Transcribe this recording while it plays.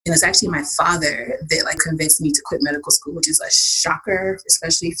And it's actually my father that like convinced me to quit medical school, which is a shocker,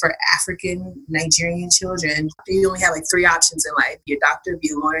 especially for African Nigerian children. You only have like 3 options in life: be a doctor, be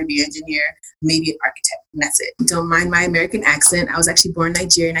a lawyer, be an engineer, maybe an architect, and that's it. Don't mind my American accent. I was actually born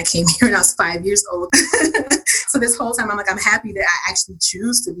Nigerian. I came here when I was 5 years old. So this whole time I'm happy that I actually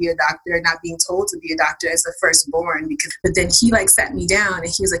choose to be a doctor, not being told to be a doctor as the firstborn. But then he like sat me down and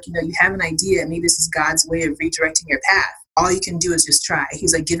he was like, you have an idea. Maybe this is God's way of redirecting your path. All you can do is just try.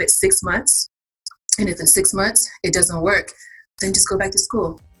 He's like, give it 6 months. And if in 6 months it doesn't work, then just go back to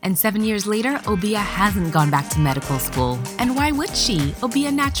school. And 7 years later, Obiah hasn't gone back to medical school. And why would she?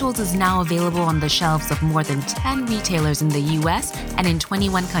 Obiah Naturals is now available on the shelves of more than 10 retailers in the US and in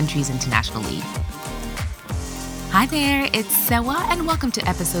 21 countries internationally. Hi there, it's Sewa, and welcome to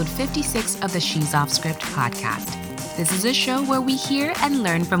episode 56 of the She's Off Script podcast. This is a show where we hear and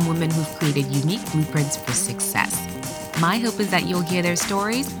learn from women who've created unique blueprints for success. My hope is that you'll hear their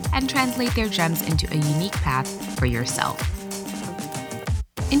stories and translate their gems into a unique path for yourself.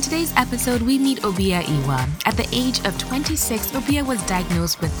 In today's episode, we meet Obiah Iwah. At the age of 26, Obiah was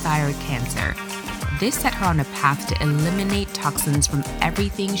diagnosed with thyroid cancer. This set her on a path to eliminate toxins from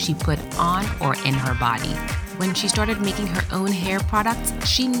everything she put on or in her body. When she started making her own hair products,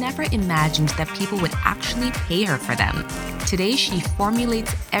 she never imagined that people would actually pay her for them. Today, she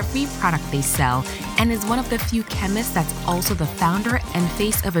formulates every product they sell and is one of the few chemists that's also the founder and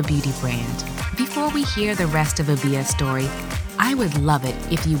face of a beauty brand. Before we hear the rest of Obiah's story, I would love it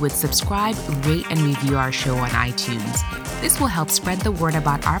if you would subscribe, rate, and review our show on iTunes. This will help spread the word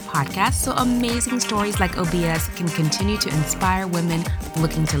about our podcast so amazing stories like Obiah's can continue to inspire women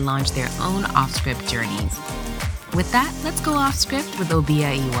looking to launch their own off-script journeys. With that, let's go off script with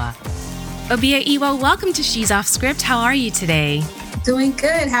Obiah Iwah. Obiah Iwah, welcome to She's Off Script. How are you today? Doing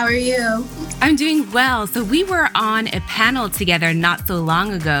good. How are you? I'm doing well. So we were on a panel together not so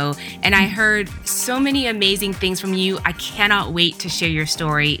long ago, and I heard so many amazing things from you. I cannot wait to share your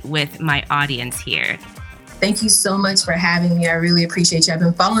story with my audience here. Thank you so much for having me. I really appreciate you. I've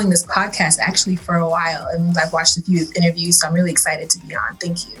been following this podcast actually for a while, and I've watched a few interviews, so I'm really excited to be on.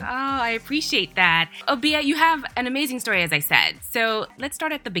 Thank you. Oh, I appreciate that. Obiah, you have an amazing story, as I said. So let's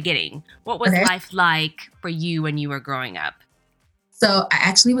start at the beginning. What was life like for you when you were growing up? So I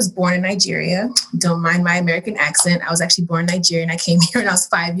actually was born in Nigeria. Don't mind my American accent. I was actually born Nigerian. I came here when I was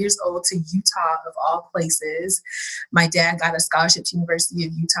 5 years old to Utah, of all places. My dad got a scholarship to University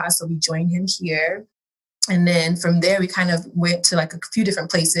of Utah, so we joined him here. And then from there, we kind of went to like a few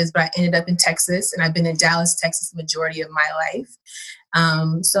different places, but I ended up in Texas, and I've been in Dallas, Texas, the majority of my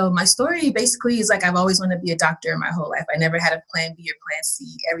life. So my story basically is like I've always wanted to be a doctor my whole life. I never had a plan B or plan C.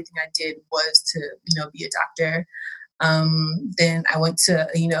 Everything I did was to, be a doctor. Then I went to,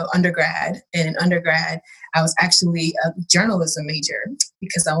 undergrad, and in undergrad, I was actually a journalism major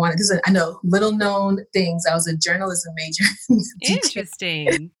because I know little known things. I was a journalism major.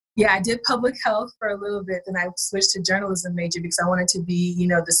 Interesting. Yeah, I did public health for a little bit. Then I switched to journalism major because I wanted to be,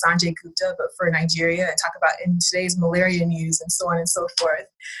 the Sanjay Gupta, but for Nigeria, and talk about in today's malaria news and so on and so forth.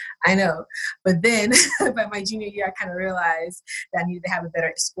 I know. But then by my junior year, I kind of realized that I needed to have a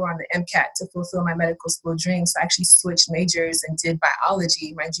better score on the MCAT to fulfill my medical school dream. So I actually switched majors and did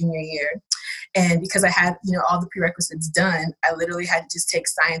biology my junior year. And because I had, all the prerequisites done, I literally had to just take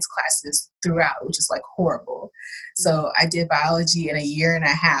science classes throughout, which is like horrible. So I did biology in a year and a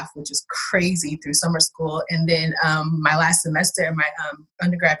half, which is crazy, through summer school. And then my last semester, my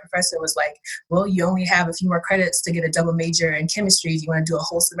undergrad professor was like, well, you only have a few more credits to get a double major in chemistry. Do you want to do a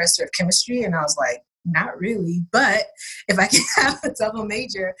whole semester of chemistry? And I was like, not really, but if I can have a double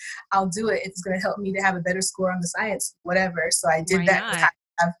major, I'll do it. It's going to help me to have a better score on the science, whatever. So I did that.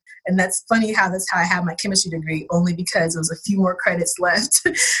 And that's funny that's how I have my chemistry degree, only because there was a few more credits left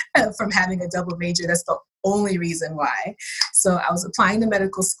from having a double major. That's the only reason why. So I was applying to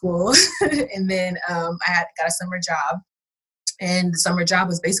medical school, and then I got a summer job. And the summer job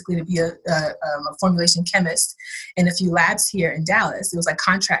was basically to be a formulation chemist in a few labs here in Dallas. It was like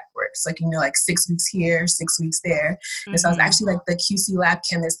contract work. It's like, like 6 weeks here, 6 weeks there. And so I was actually like the QC lab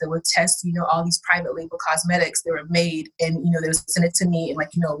chemist that would test, all these private label cosmetics that were made. And, they would send it to me in like,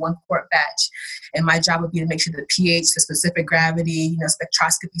 1 quart batch. And my job would be to make sure the pH, the specific gravity,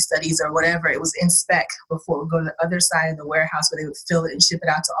 spectroscopy studies or whatever, it was in spec before it would go to the other side of the warehouse where they would fill it and ship it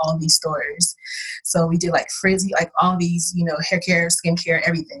out to all of these stores. So we did like frizzy, like all these, hair care, skin care,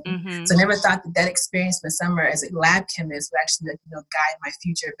 everything. Mm-hmm. So I never thought that experience in the summer as a lab chemist would actually, guide my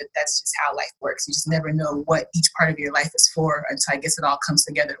future. But that's just how life works. You just never know what each part of your life is for until I guess it all comes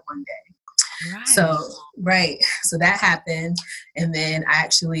together one day. So, Right. right. So that happened. And then I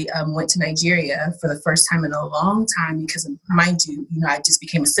actually went to Nigeria for the first time in a long time because, mind you, I just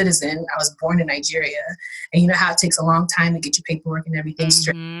became a citizen. I was born in Nigeria. And you know how it takes a long time to get your paperwork and everything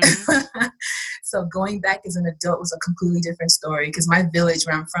straight. Mm-hmm. So going back as an adult was a completely different story because my village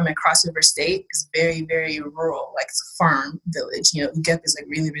where I'm from in Cross River State is very, very rural. Like it's a farm village. Ugep is like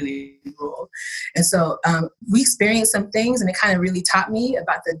really, really rural. And so we experienced some things and it kind of really taught me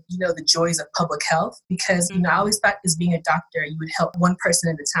about the joys of public health because, I always thought as being a doctor, you would help one person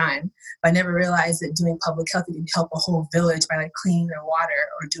at a time. But I never realized that doing public health, you can help a whole village by like cleaning their water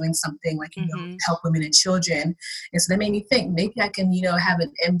or doing something like, help women and children. And so that made me think maybe I can, have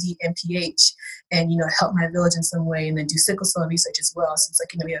an MD, MPH and, help my village in some way and then do sickle cell research as well. Since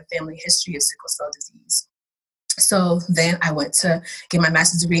we have a family history of sickle cell disease. So then I went to get my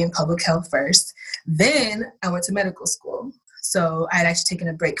master's degree in public health first. Then I went to medical school. So I had actually taken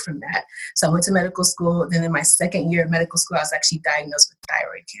a break from that. So I went to medical school. Then in my second year of medical school, I was actually diagnosed with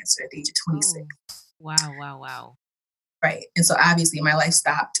thyroid cancer at the age of 26. Oh, wow, wow, wow. Right. And so obviously my life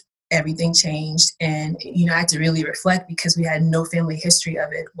stopped. Everything changed. And, I had to really reflect because we had no family history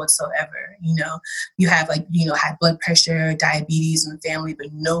of it whatsoever. You have high blood pressure, diabetes in the family, but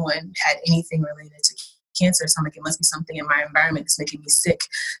no one had anything related to cancer. So I'm like, it must be something in my environment that's making me sick.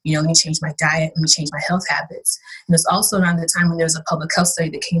 Let me change my diet. Let me change my health habits. And it's also around the time when there was a public health study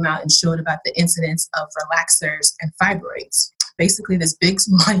that came out and showed about the incidence of relaxers and fibroids. Basically, this big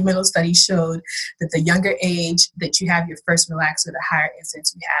monumental study showed that the younger age that you have your first relaxer, the higher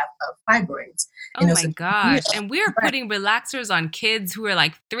incidence you have of fibroids. Oh my gosh. And we're putting relaxers on kids who are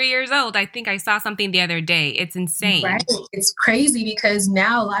like 3 years old. I think I saw something the other day. It's insane. Right. It's crazy because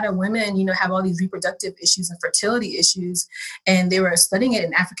now a lot of women, have all these reproductive issues and fertility issues. And they were studying it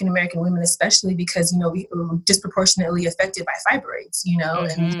in African-American women, especially because, we were disproportionately affected by fibroids,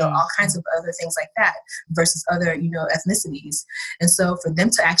 and all kinds of other things like that versus other, ethnicities. And so for them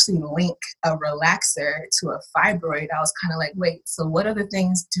to actually link a relaxer to a fibroid, I was kind of like, wait, so what other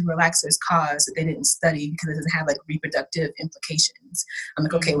things do relaxers cause that they didn't study because it doesn't have like reproductive implications? I'm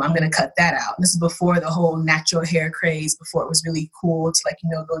like, okay, well, I'm going to cut that out. And this is before the whole natural hair craze, before it was really cool to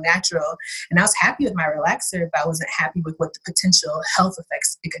go natural. And I was happy with my relaxer, but I wasn't happy with what the potential health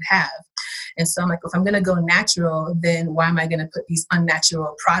effects it could have. And so I'm like, if I'm going to go natural, then why am I going to put these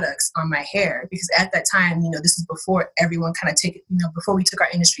unnatural products on my hair? Because at that time, this is before everyone kind of before we took our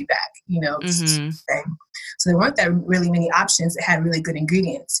industry back, So there weren't that really many options that had really good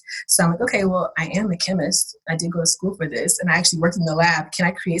ingredients. So I'm like, okay, well, I am a chemist. I did go to school for this and I actually worked in the lab. Can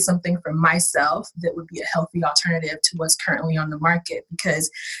I create something for myself that would be a healthy alternative to what's currently on the market? Because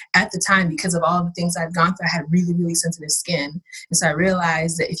at the time, because of all the things I've gone through, I had really, really sensitive skin. And so I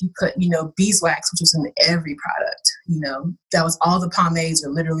realized that if you put, beeswax, which was in every product, that was all the pomades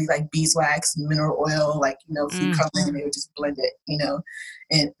were literally like beeswax, mineral oil, food coloring, and they would just blend it,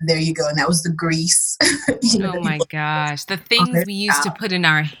 and there you go. And that was the grease. Oh my gosh. The things we used to put in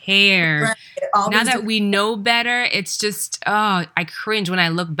our hair. Right. Now that we know better, it's just, I cringe when I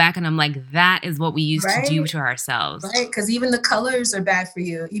look back and I'm like, that is what we used to do to ourselves. Right. Because even the colors are bad for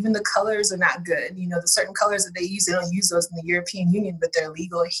you. Even the colors are not good. The certain colors that they use, they don't use those in the European Union, but they're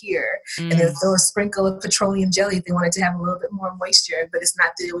legal here. And they'll throw a sprinkle of petroleum jelly if they wanted to have a little bit more moisture, but it's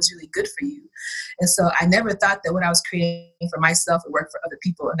not that it was really good for you. And so I never thought that what I was creating for myself would work for other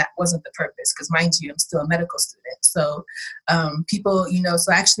people. And that wasn't the purpose. Because mind you, I'm still a medical student. So people,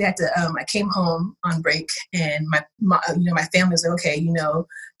 so I actually had to, I came home on break and my family was like, okay,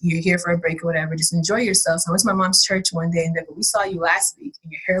 you're here for a break or whatever, just enjoy yourself. So I went to my mom's church one day and they're like, we saw you last week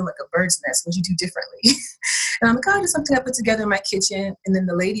and your hair like a bird's nest. What'd you do differently? And I'm like, oh, just something I put together in my kitchen. And then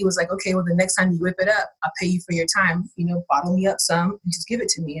the lady was like, okay, well, the next time you whip it up, I'll pay you for your time, bottle me up some and just give it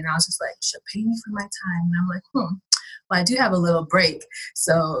to me. And I was just like, she'll pay me for my time. And I'm like, well, I do have a little break.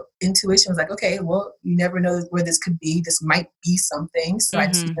 So intuition was like, okay, well, you never know where this could be. This might be something. So I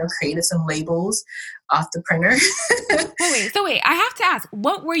just created some labels off the printer. So wait, I have to ask,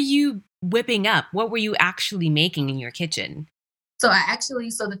 what were you whipping up? What were you actually making in your kitchen? So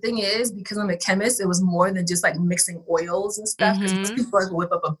the thing is, because I'm a chemist, it was more than just like mixing oils and stuff. Because most people like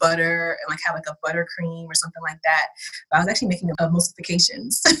whip up a butter and like have like a buttercream or something like that. But I was actually making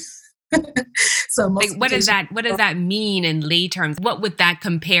emulsifications. So like, what does that mean in lay terms? What would that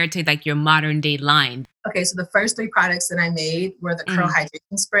compare to like your modern day line? Okay, so the first 3 products that I made were the curl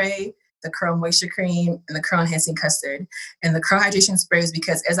hydration spray, the Curl Moisture Cream, and the Curl Enhancing Custard. And the Curl Hydration Spray was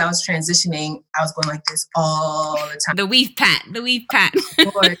because as I was transitioning, I was going like this all the time. The weave pat.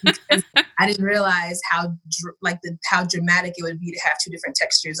 Because I didn't realize how dramatic it would be to have two different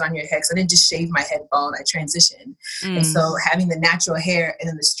textures on your head. So I didn't just shave my head bald. I transitioned. And so having the natural hair and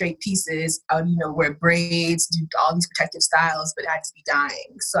then the straight pieces, I would, wear braids, do all these protective styles, but I'd just be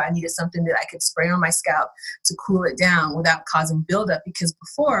dying. So I needed something that I could spray on my scalp to cool it down without causing buildup. Because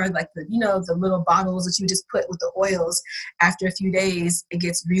before, like the little bottles that you just put with the oils, after a few days, it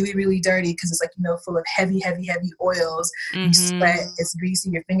gets really, really dirty because it's like, full of heavy oils. You sweat, it's greasy,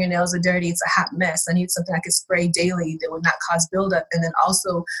 your fingernails are dirty, it's a hot mess. I needed something I could spray daily that would not cause buildup and then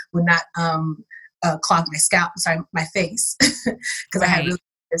also would not clog my face because I had really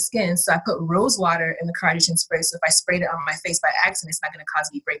good skin. So I put rose water in the Curl Hydration Spray. So if I sprayed it on my face by accident, it's not going to cause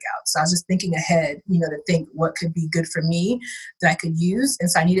me breakouts. So I was just thinking ahead, to think what could be good for me that I could use. And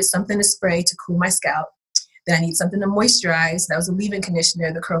so I needed something to spray to cool my scalp. Then I need something to moisturize. That was a leave-in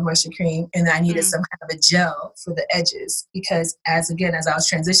conditioner, the Curl Moisture Cream. And then I needed some kind of a gel for the edges because as I was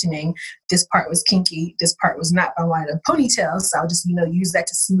transitioning, this part was kinky, this part was not. I wanted a ponytail. So I would just, use that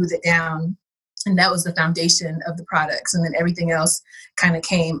to smooth it down. And that was the foundation of the products. And then everything else kind of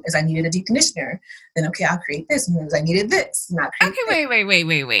came as I needed a deep conditioner. Then, okay, I'll create this. And then as I needed this. And I'll create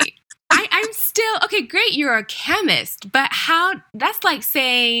this. Wait. I'm still, okay, great. You're a chemist, but that's like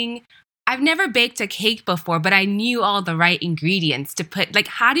saying, I've never baked a cake before, but I knew all the right ingredients to put. Like,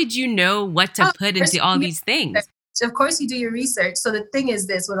 how did you know what to put into all these things? Of course, you do your research. So the thing is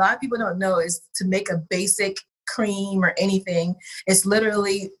this, what a lot of people don't know is to make a basic cream or anything, it's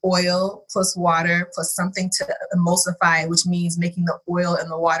literally oil plus water plus something to emulsify, which means making the oil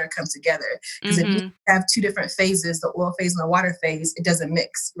and the water come together. Because if you have two different phases, the oil phase and the water phase, it doesn't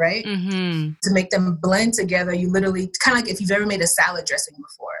mix, right? To make them blend together, you literally, kind of like if you've ever made a salad dressing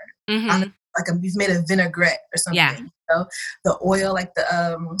before. You've made a vinaigrette or something. Yeah. The oil, like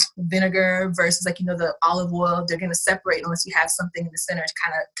the vinegar versus the olive oil, they're going to separate unless you have something in the center to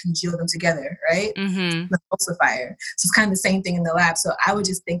kind of congeal them together, right? The emulsifier. So it's kind of the same thing in the lab. So I would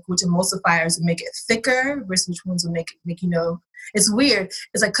just think which emulsifiers would make it thicker versus which ones would make it's weird.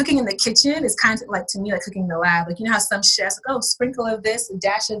 It's like cooking in the kitchen. It's kind of like, to me, like cooking in the lab. Like, how some chefs, sprinkle of this, a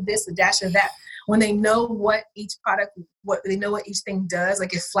dash of this, a dash of that. When they know what each product, what each thing does,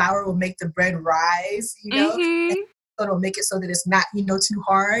 like if flour will make the bread rise, and it'll make it so that it's not, too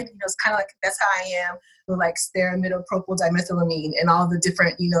hard. It's kind of like, that's how I am with like stearinimidopropyl dimethylamine and all the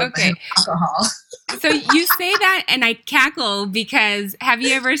different, alcohol. So you say that and I cackle because have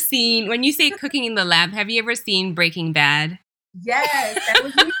you ever seen, when you say cooking in the lab, have you ever seen Breaking Bad? Yes, that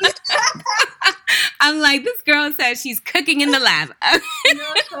was me. I'm like, this girl says she's cooking in the lab.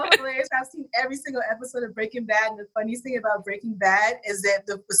 It's so hilarious. I've seen every single episode of Breaking Bad. And the funniest thing about Breaking Bad is that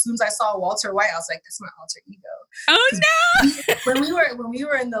as soon as I saw Walter White, I was like, that's my alter ego. Oh, no. when we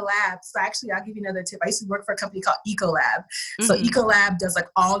were in the lab, so actually, I'll give you another tip. I used to work for a company called Ecolab. So Ecolab does like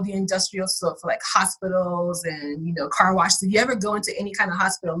all the industrial stuff for like hospitals and, car wash. So if you ever go into any kind of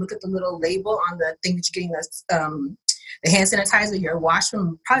hospital, look at the little label on the thing that you're getting the hand sanitizer, your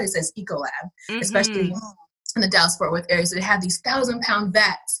washroom probably says Ecolab, especially in the Dallas-Fort Worth area. So they have these 1,000-pound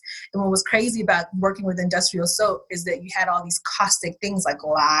vats. And what was crazy about working with industrial soap is that you had all these caustic things like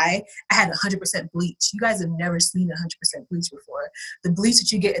lye. I had 100% bleach. You guys have never seen 100% bleach before. The bleach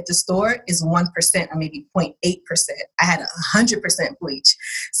that you get at the store is 1% or maybe 0.8%. I had 100% bleach.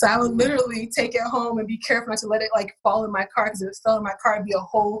 So I would literally take it home and be careful not to let it like fall in my car, because if it fell in my car, it'd be a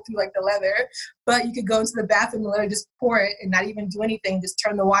hole through like the leather. But you could go into the bathroom and literally just pour it and not even do anything, just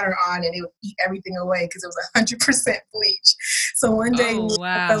turn the water on and it would eat everything away because it was 100% bleach. So one day,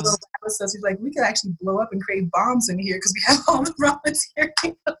 was like, we could actually blow up and create bombs in here because we have all the raw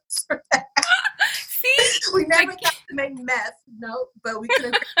materials for that. See? We never got to make meth, but we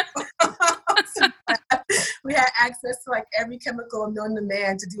could have. We had access to like every chemical known to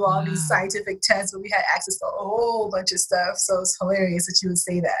man to do all these scientific tests, but we had access to a whole bunch of stuff. So it's hilarious that you would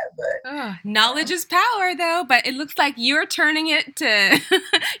say that. But knowledge is power, though. But it looks like you're turning it to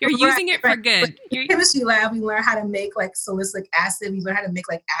you're using it for good. In chemistry lab, we learn how to make like salicylic acid. We learn how to make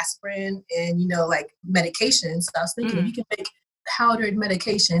like aspirin and like medications. So I was thinking if you can make powdered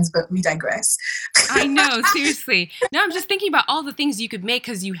medications, but we digress. I know, seriously. No, I'm just thinking about all the things you could make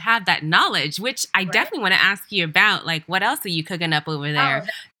because you have that knowledge, which I definitely want to ask you about. Like, what else are you cooking up over there?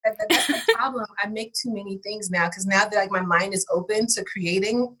 That's the problem. I make too many things now because now that like my mind is open to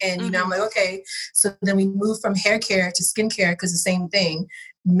creating, and I'm like, okay. So then we move from hair care to skincare because the same thing.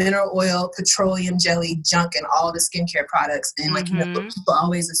 Mineral oil, petroleum jelly, junk, and all the skincare products. And like, people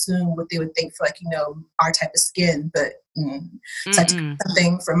always assume what they would think for like, our type of skin, but So I took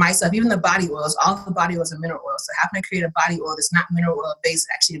something for myself, even the body oils, all the body oils are mineral oil. So how can I create a body oil that's not mineral oil based,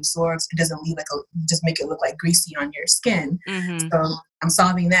 actually absorbs, it doesn't leave just make it look like greasy on your skin. So I'm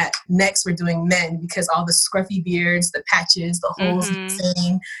solving that. Next, we're doing men, because all the scruffy beards, the patches, the holes,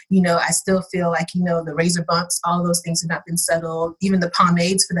 I still feel like, the razor bumps, all those things have not been settled. Even the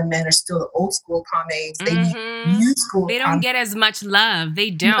pomades for the men are still the old school pomades. They need new school. They don't get as much love. They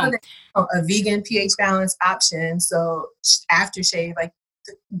don't. A vegan pH balance option. So aftershave, like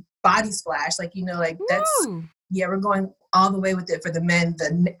body splash, that's, we're going all the way with it for the men,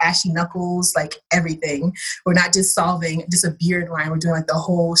 the ashy knuckles, like everything. We're not just solving just a beard line. We're doing like the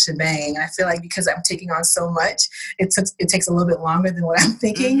whole shebang. And I feel like because I'm taking on so much, it takes a little bit longer than what I'm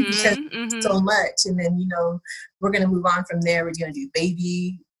thinking because so much. And then, we're going to move on from there. We're going to do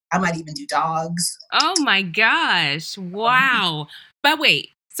baby. I might even do dogs. Oh my gosh. Wow. But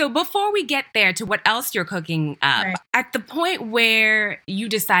wait. So before we get there to what else you're cooking up, at the point where you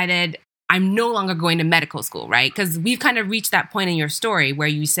decided, I'm no longer going to medical school, right? Because we've kind of reached that point in your story where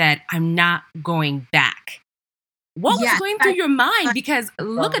you said, I'm not going back. What was going through your mind? Because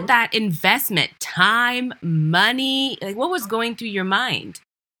look at that investment, time, money. Like, what was going through your mind?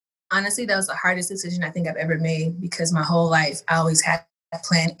 Honestly, that was the hardest decision I think I've ever made, because my whole life I always had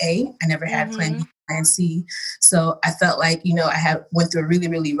plan A. I never had plan B, plan C. So I felt like, I went through a really,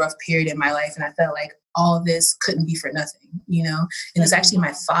 really rough period in my life. And I felt like all this couldn't be for nothing, and it's actually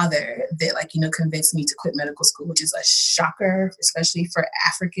my father that, convinced me to quit medical school, which is a shocker, especially for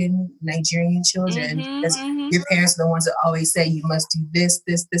African Nigerian children, because your parents are the ones that always say, you must do this,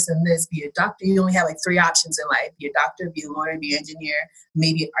 this, this, and this, be a doctor. You only have like 3 options in life: be a doctor, be a lawyer, be an engineer,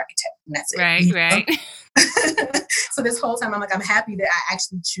 maybe an architect. And that's it. Right. So this whole time, I'm happy that I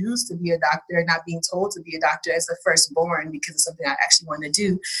actually choose to be a doctor, not being told to be a doctor as the firstborn, because it's something I actually wanted to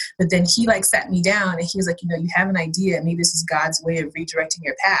do. But then he sat me down and he was like, you have an idea. Maybe this is God's way of redirecting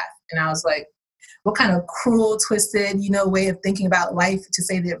your path. And I was like, what kind of cruel, twisted, way of thinking about life to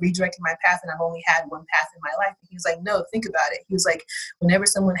say that redirecting my path and I've only had one path in my life. And he was like, no, think about it. He was like, whenever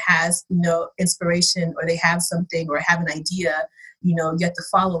someone has, inspiration, or they have something or have an idea, you have to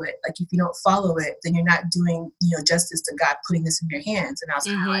follow it. Like, if you don't follow it, then you're not doing, justice to God putting this in your hands. And I was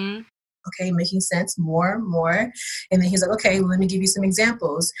kind of like, okay, making sense, more. And then he's like, okay, well, let me give you some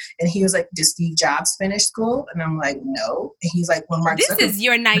examples. And he was like, did Steve Jobs finish school? And I'm like, no. And he's like, well, Mark Zuckerberg. This is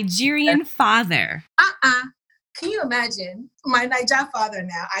your Nigerian father. Can you imagine my Nigerian father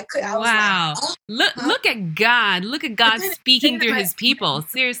now? I was wow. Like, look at God. Look at God speaking through his people.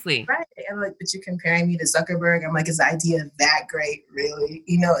 Seriously. Right. I'm like, but you're comparing me to Zuckerberg. I'm like, is the idea that great, really?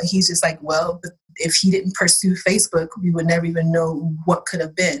 He's just like, well, but if he didn't pursue Facebook, we would never even know what could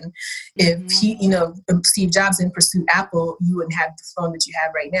have been. If he, Steve Jobs didn't pursue Apple, you wouldn't have the phone that you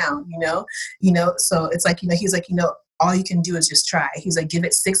have right now, So it's like, he's like, all you can do is just try. He's like, give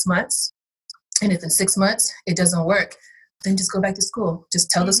it 6 months. And if in 6 months it doesn't work, then just go back to school. Just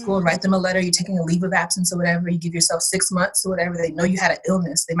tell the school, write them a letter. You're taking a leave of absence or whatever. You give yourself 6 months or whatever. They know you had an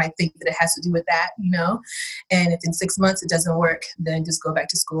illness. They might think that it has to do with that, And if in 6 months it doesn't work, then just go back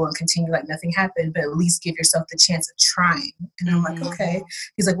to school and continue like nothing happened. But at least give yourself the chance of trying. And I'm like, okay.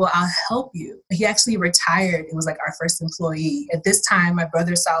 He's like, well, I'll help you. He actually retired. It was like our first employee. At this time, my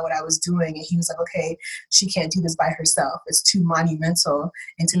brother saw what I was doing, and he was like, okay, she can't do this by herself. It's too monumental.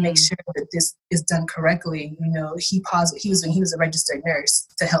 And to make sure that this is done correctly, he paused. He was a registered nurse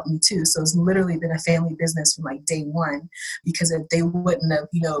to help me too. So it's literally been a family business from like day one, because if they wouldn't have,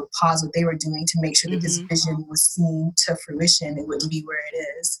 paused what they were doing to make sure that this vision was seen to fruition, it wouldn't be where it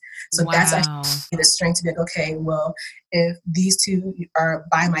is. So that's actually the strength to be like, okay, well, if these two are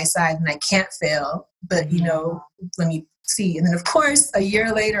by my side and I can't fail, but let me see. And then of course, a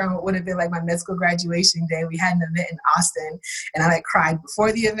year later, on what would have been like my med school graduation day, we had an event in Austin, and I cried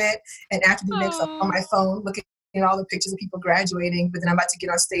before the event and after the event. So on my phone looking all the pictures of people graduating, but then I'm about to get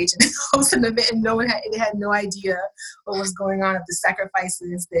on stage and host an event, and they had no idea what was going on, of the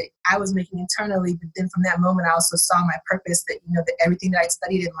sacrifices that I was making internally. But then from that moment, I also saw my purpose, that, that everything that I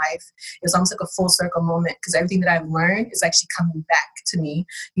studied in life is almost like a full circle moment, because everything that I've learned is actually coming back to me.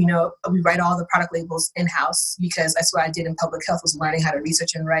 We write all the product labels in-house, because that's what I did in public health, was learning how to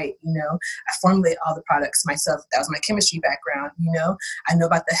research and write. I formulate all the products myself. That was my chemistry background. I know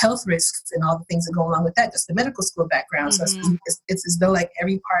about the health risks and all the things that go along with that. That's the medical school background. So it's as though like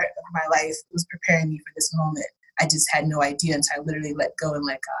every part of my life was preparing me for this moment. I just had no idea until I literally let go and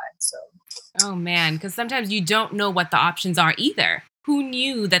let God. So. Oh man, because sometimes you don't know what the options are either. Who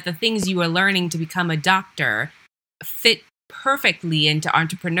knew that the things you were learning to become a doctor fit perfectly into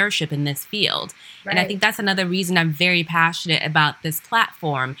entrepreneurship in this field. Right. And I think that's another reason I'm very passionate about this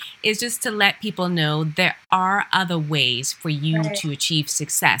platform, is just to let people know there are other ways for you Right. to achieve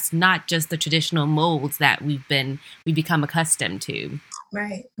success, not just the traditional molds that we become accustomed to.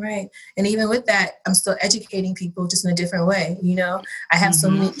 Right, right. And even with that, I'm still educating people just in a different way. I have so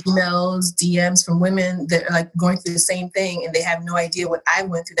many emails, DMs from women that are like going through the same thing and they have no idea what I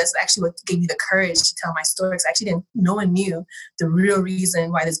went through. That's actually what gave me the courage to tell my story. No one knew the real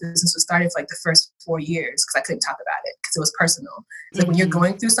reason why this business was started for like the first 4 years, because I couldn't talk about it because it was personal. It's like when you're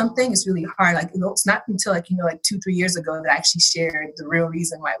going through something, it's really hard. Like, it's not until like 2-3 years ago that I actually shared the real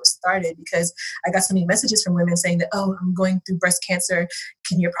reason why it was started, because I got so many messages from women saying that, oh, I'm going through breast cancer.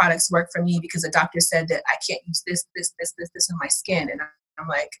 Can your products work for me? Because the doctor said that I can't use this in my skin. And I'm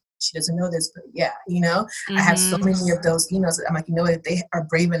like, she doesn't know this, but yeah, I have so many of those emails that I'm like, if they are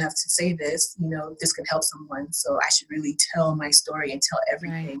brave enough to say this, this can help someone. So I should really tell my story and tell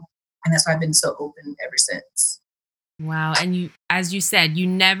everything. Right. And that's why I've been so open ever since. Wow. And as you said, you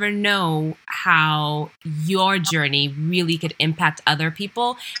never know how your journey really could impact other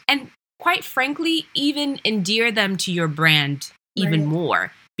people. And quite frankly, even endear them to your brand even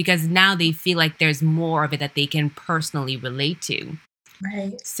more, because now they feel like there's more of it that they can personally relate to.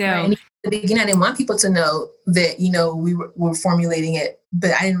 Right. So And at the beginning, I didn't want people to know that, we were formulating it,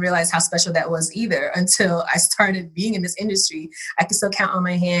 but I didn't realize how special that was either until I started being in this industry. I can still count on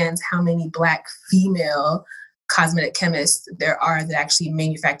my hands how many Black female cosmetic chemists there are that actually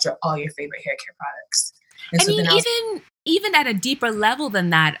manufacture all your favorite hair care products. And even at a deeper level than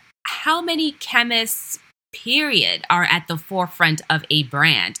that, how many chemists period are at the forefront of a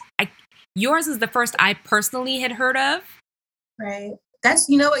brand? Yours is the first I personally had heard of. Right. That's,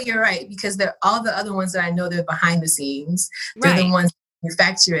 what, you're right, because they're all the other ones that I know, they're behind the scenes. They're the ones who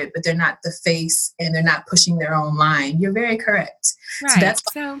manufacture it, but they're not the face and they're not pushing their own line. You're very correct. Right. So that's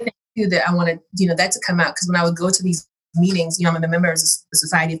that I wanted, that to come out, because when I would go to these meetings, I'm a member of the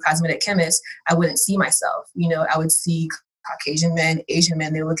Society of Cosmetic Chemists, I wouldn't see myself. I would see Caucasian men, Asian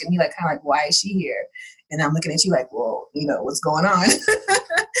men, they look at me like, kind of like, why is she here? And I'm looking at you like, well, what's going on?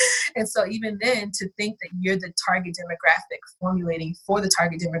 And so even then, to think that you're the target demographic formulating for the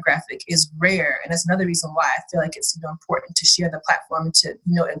target demographic is rare. And that's another reason why I feel like it's important to share the platform and to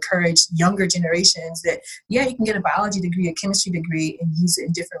encourage younger generations that, yeah, you can get a biology degree, a chemistry degree, and use it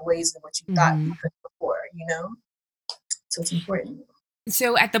in different ways than what you thought you could before, So it's important.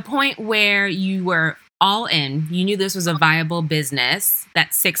 So at the point where you were all in, you knew this was a viable business,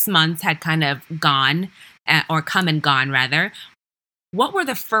 that 6 months had kind of gone, or come and gone rather. What were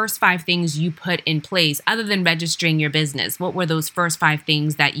the first 5 things you put in place other than registering your business? What were those first 5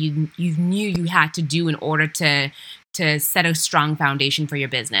 things that you knew you had to do in order to set a strong foundation for your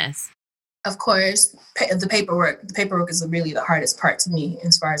business? Of course, the paperwork. The paperwork is really the hardest part to me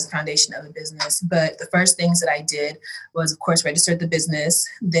as far as the foundation of the business. But the first things that I did was, of course, register the business,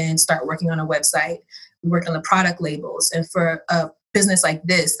 then start working on a website. We worked on the product labels. And for a business like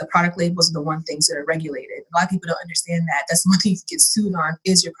this, the product labels are the one things that are regulated. A lot of people don't understand that. That's one thing you get sued on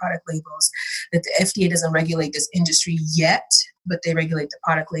is your product labels. That the FDA doesn't regulate this industry yet, but they regulate the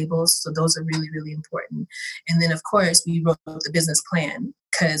product labels. So those are really, really important. And then, of course, we wrote the business plan,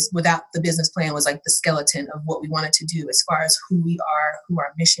 because without the business plan was like the skeleton of what we wanted to do as far as who we are, who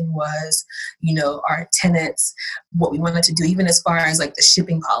our mission was, our tenets, what we wanted to do, even as far as like the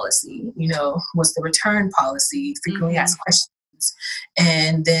shipping policy, what's the return policy, frequently asked questions.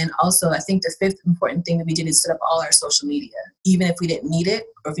 And then also, I think the 5th important thing that we did is set up all our social media. Even if we didn't need it,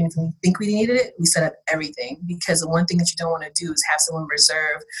 or even if we think we needed it, we set up everything. Because the one thing that you don't want to do is have someone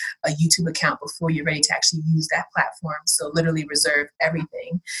reserve a YouTube account before you're ready to actually use that platform. So literally reserve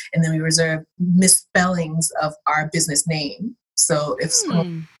everything. And then we reserve misspellings of our business name. So if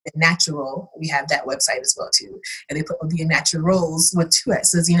someone natural, we have that website as well too. And they put the naturals with 2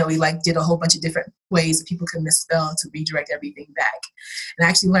 S's. We did a whole bunch of different ways that people could misspell to redirect everything back. And I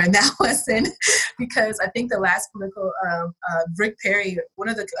actually learned that lesson because I think the last political Rick Perry, one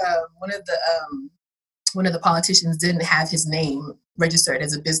of the politicians didn't have his name registered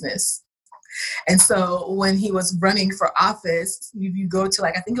as a business. And so when he was running for office, you go to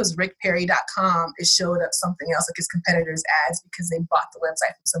I think it was rickperry.com, it showed up something else, like his competitors' ads, because they bought the website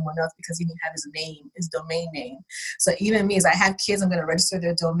from someone else because he didn't have his domain name. So even me, as I have kids, I'm going to register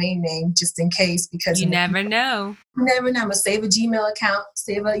their domain name just in case, because you never know. You never know. I'm going to save a Gmail account,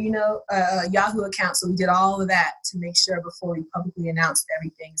 save a, Yahoo account. So we did all of that to make sure before we publicly announced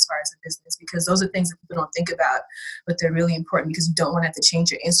everything as far as the business, because those are things that people don't think about, but they're really important, because you don't want to have to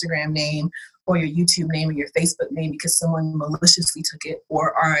change your Instagram name or your YouTube name or your Facebook name because someone maliciously took it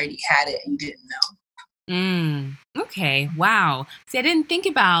or already had it and you didn't know. Okay. Wow. See, I didn't think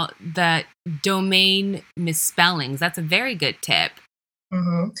about the domain misspellings. That's a very good tip.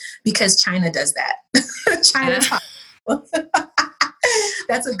 Hmm. Because China does that. China Uh, taught.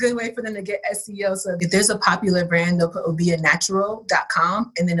 That's a good way for them to get SEO. So if there's a popular brand, they'll put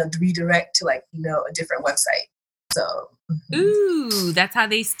obeanatural.com and then it'll redirect to a different website. So Ooh, that's how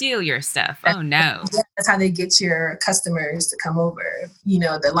they steal your stuff. that's, Oh no. that's how they get your customers to come over.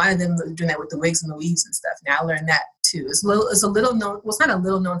 A lot of them are doing that with the wigs and the weaves and stuff. Now I learned that too. It's a little known. Well, it's not a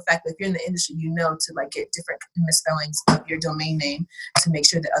little known fact, but if you're in the industry, to like get different misspellings of your domain name to make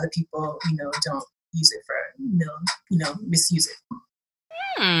sure that other people, don't use it for, misuse it.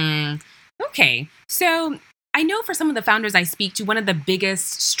 Hmm. Okay. So I know for some of the founders I speak to, one of the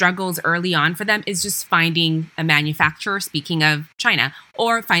biggest struggles early on for them is just finding a manufacturer, speaking of China,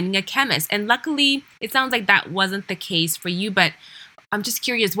 or finding a chemist. And luckily, it sounds like that wasn't the case for you. But I'm just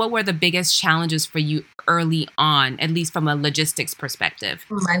curious, what were the biggest challenges for you early on, at least from a logistics perspective?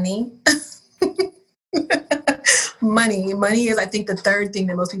 Money. Money is, I think, the third thing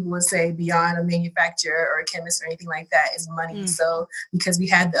that most people would say beyond a manufacturer or a chemist or anything like that is money. Mm. So because we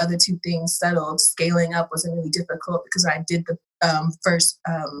had the other two things settled, scaling up wasn't really difficult because I did the first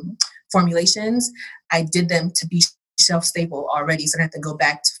formulations. I did them to be shelf stable already. So I had to go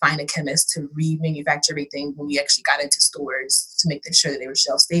back to find a chemist to remanufacture everything when we actually got into stores to make sure that they were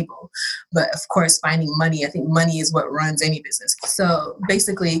shelf stable. But of course, finding money, I think money is what runs any business. So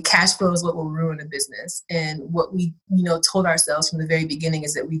basically, cash flow is what will ruin a business. And what we, told ourselves from the very beginning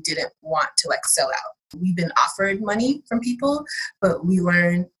is that we didn't want to sell out. We've been offered money from people, but we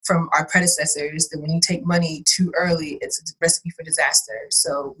learned from our predecessors that when you take money too early, it's a recipe for disaster.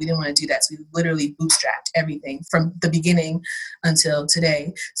 So we didn't want to do that. So we literally bootstrapped everything from the beginning until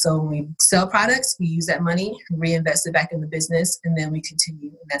today. So when we sell products, we use that money, reinvest it back in the business, and then we continue.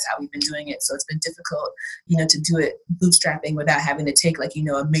 And that's how we've been doing it. So it's been difficult, to do it bootstrapping without having to take a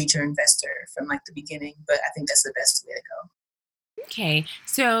major investor from the beginning. But I think that's the best way to go. Okay.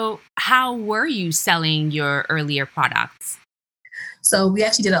 So, how were you selling your earlier products? So we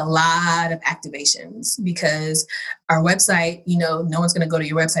actually did a lot of activations because our website, no one's going to go to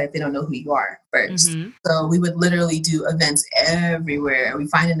your website if they don't know who you are first. Hmm. So we would literally do events everywhere. We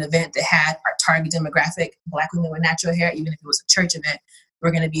find an event that had our target demographic, Black women with natural hair, even if it was a church event,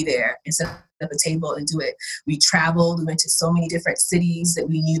 we're going to be there and set up a table and do it. We traveled. We went to so many different cities that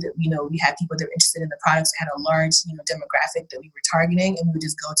we knew that, we had people that were interested in the products, had a large, demographic that we were targeting. And we would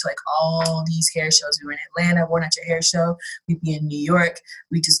just go to all these hair shows. We were in Atlanta, Worn Out Your Hair show. We'd be in New York.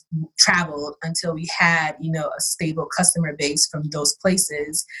 We just traveled until we had, a stable customer base from those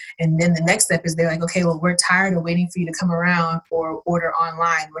places. And then the next step is they're like, okay, well, we're tired of waiting for you to come around or order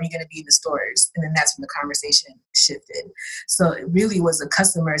online. When are you going to be in the stores? And then that's when the conversation shifted. So it really was the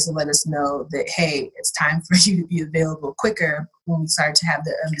customers to let us know that, hey, it's time for you to be available quicker when we started to have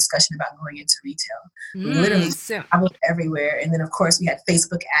the discussion about going into retail. We literally traveled everywhere. And then, of course, we had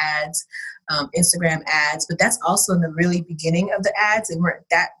Facebook ads, Instagram ads, but that's also in the really beginning of the ads. They weren't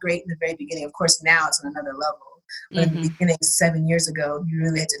that great in the very beginning. Of course, now it's on another level. But in the beginning, 7 years ago, you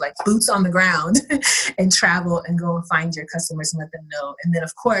really had to boots on the ground and travel and go and find your customers and let them know. And then,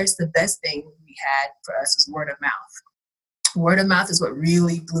 of course, the best thing we had for us was word of mouth. Word of mouth is what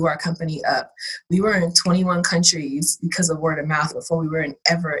really blew our company up. We were in 21 countries because of word of mouth before we were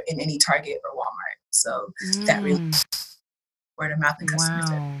ever in any Target or Walmart. So that really word of mouth and customers.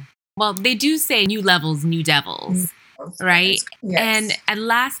 Wow. Well, they do say new levels, new devils, right? Yes. And at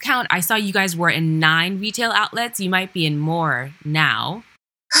last count, I saw you guys were in 9 retail outlets. You might be in more now.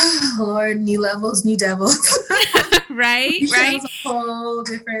 Lord, new levels, new devils. Right? It's a whole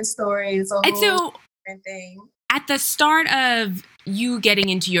different story. It's a whole different thing. At the start of you getting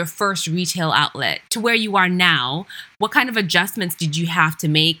into your first retail outlet to where you are now, what kind of adjustments did you have to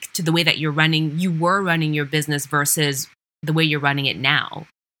make to the way that you were running your business versus the way you're running it now?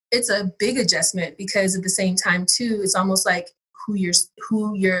 It's a big adjustment because at the same time too, it's almost like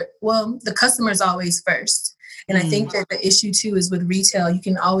the customer is always first. And I think that the issue too is with retail, you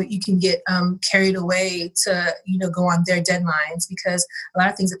can get carried away to, go on their deadlines, because a lot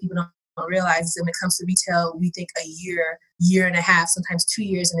of things that people don't realize is that when it comes to retail, we think a year and a half, sometimes 2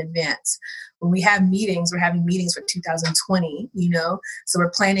 years in advance. When we have meetings, we're having meetings for 2020, so we're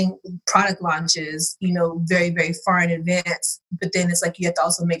planning product launches, very, very far in advance. But then it's you have to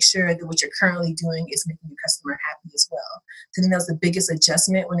also make sure that what you're currently doing is making your customer happy as well. So I think that was the biggest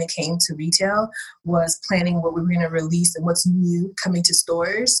adjustment when it came to retail, was planning what we were going to release and what's new coming to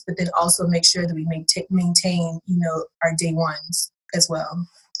stores, but then also make sure that we maintain, our day ones as well.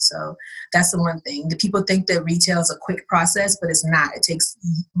 So that's the one thing. The people think that retail is a quick process, but it's not. It takes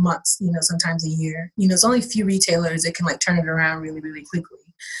months, sometimes a year. It's only a few retailers that can like turn it around really, really quickly.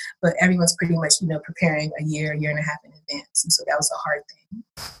 But everyone's pretty much, preparing a year and a half in advance. And so that was a hard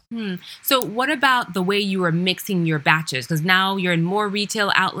thing. So what about the way you were mixing your batches? Because now you're in more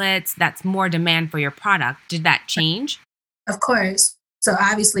retail outlets. That's more demand for your product. Did that change? Of course. So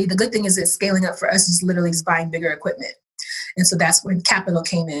obviously the good thing is that scaling up for us is literally just buying bigger equipment. And so that's when capital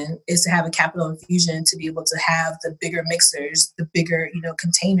came in, is to have a capital infusion to be able to have the bigger mixers, the bigger,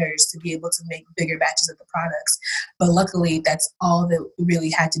 containers to be able to make bigger batches of the products. But luckily, that's all that we really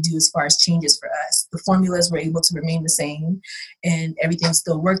had to do as far as changes for us. The formulas were able to remain the same and everything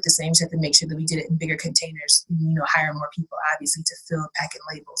still worked the same. We just had to make sure that we did it in bigger containers, and, hire more people, obviously, to fill, pack, and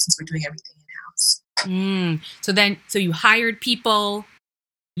label since we're doing everything in-house. So you hired people,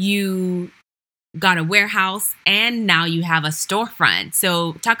 you got a warehouse, and now you have a storefront.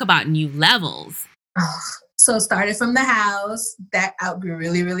 So talk about new levels. So started from the house, that outgrew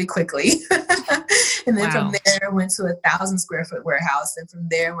really, really quickly. And then from there went to 1,000 square foot warehouse. And from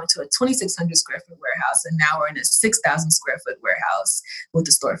there went to a 2,600 square foot warehouse. And now we're in a 6,000 square foot warehouse with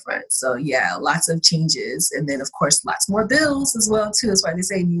the storefront. So yeah, lots of changes. And then of course, lots more bills as well too. That's why they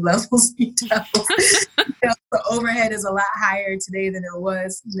say new levels, new levels. The overhead is a lot higher today than it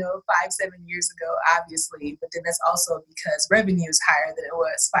was, 5-7 years ago, obviously. But then that's also because revenue is higher than it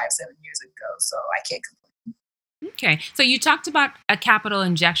was 5-7 years ago. So I can't complain. Okay. So you talked about a capital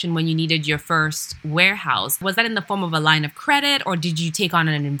injection when you needed your first warehouse. Was that in the form of a line of credit, or did you take on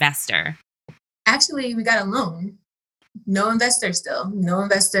an investor? Actually, we got a loan. No investor still. No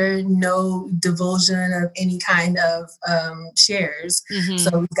investor, no divulsion of any kind of shares. Mm-hmm.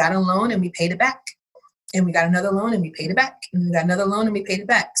 So we got a loan and we paid it back. And we got another loan and we paid it back. And we got another loan and we paid it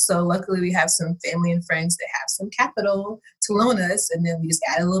back. So luckily we have some family and friends that have some capital to loan us. And then we just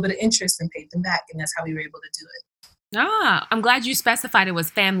added a little bit of interest and paid them back. And that's how we were able to do it. I'm glad you specified it was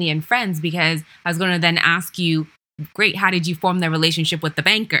family and friends, because I was going to then ask you, great, how did you form the relationship with the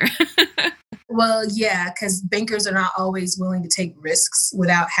banker? Well, yeah, because bankers are not always willing to take risks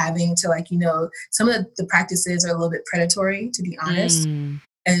without having to some of the practices are a little bit predatory, to be honest.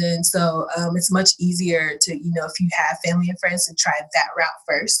 And so it's much easier to, if you have family and friends, to try that route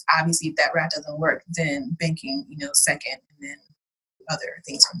first. Obviously, if that route doesn't work, then banking, second, and then other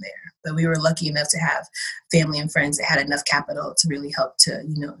things from there. But we were lucky enough to have family and friends that had enough capital to really help to,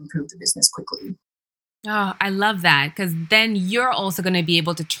 improve the business quickly. Oh, I love that, because then you're also going to be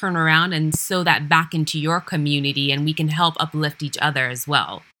able to turn around and sow that back into your community, and we can help uplift each other as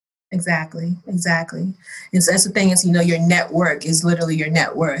well. Exactly. And so that's the thing is, your network is literally your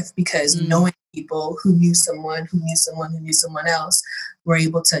net worth, because knowing people who knew someone, who knew someone, who knew someone else, we're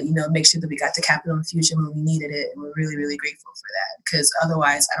able to, make sure that we got the capital infusion when we needed it. And we're really, really grateful for that, because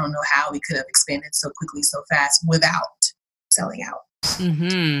otherwise I don't know how we could have expanded so quickly, so fast without selling out.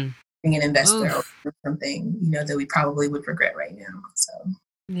 Mm-hmm. Being an investor or something, that we probably would regret right now. So.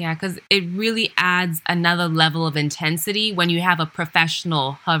 Yeah, because it really adds another level of intensity when you have a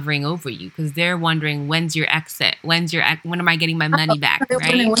professional hovering over you, because they're wondering, when's your exit? When am I getting my money back? Right?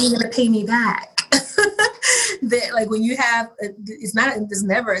 When are you going to pay me back? That when you have, there's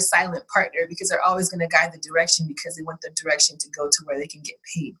never a silent partner, because they're always going to guide the direction, because they want the direction to go to where they can get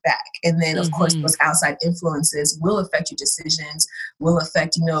paid back. And then of course, those outside influences will affect your decisions, will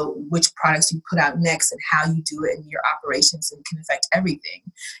affect, which products you put out next and how you do it in your operations, and can affect everything.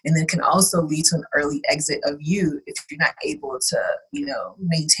 And then can also lead to an early exit of you if you're not able to,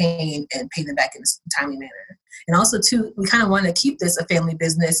 maintain and pay them back in a timely manner. And also, too, we kind of want to keep this a family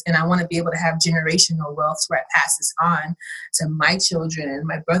business, and I want to be able to have generational wealth where I pass this on to my children,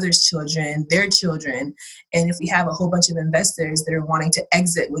 my brother's children, their children. And if we have a whole bunch of investors that are wanting to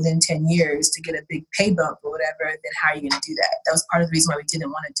exit within 10 years to get a big pay bump or whatever, then how are you going to do that? That was part of the reason why we didn't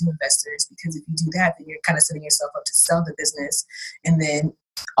want to do investors, because if you do that, then you're kind of setting yourself up to sell the business. And then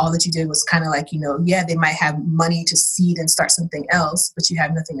all that you did was kind of they might have money to seed and start something else, but you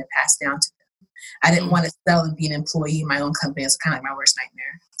have nothing to pass down to them. I didn't want to sell and be an employee in my own company. It's kind of like my worst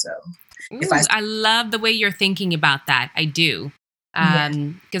nightmare. So I love the way you're thinking about that. I do.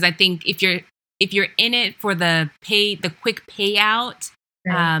 Because I think if you're in it for the quick payout,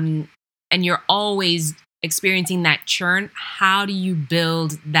 right, and you're always experiencing that churn, how do you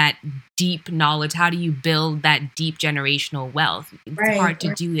build that deep knowledge? How do you build that deep generational wealth? It's hard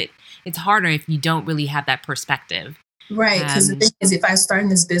to do it. It's harder if you don't really have that perspective. Right, because the thing is, if I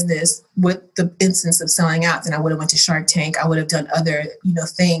started this business with the instance of selling out, then I would have went to Shark Tank. I would have done other,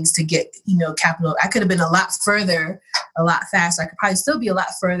 things to get, capital. I could have been a lot further, a lot faster. I could probably still be a lot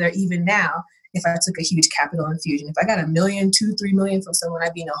further even now if I took a huge capital infusion. If I got $1 million, 2, 3 million from someone,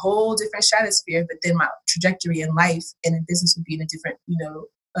 I'd be in a whole different stratosphere. But then my trajectory in life and in business would be in a different,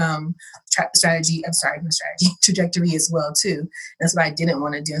 trajectory as well too. That's what I didn't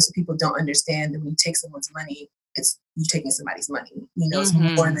want to do. And so people don't understand that when you take someone's money, it's you taking somebody's money. It's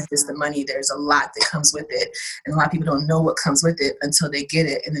more than just the money. There's a lot that comes with it. And a lot of people don't know what comes with it until they get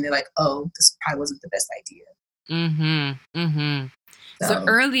it. And then they're like, oh, this probably wasn't the best idea. So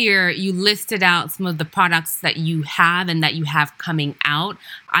earlier you listed out some of the products that you have and that you have coming out.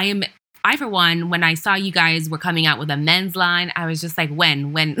 I, for one, when I saw you guys were coming out with a men's line, I was just like,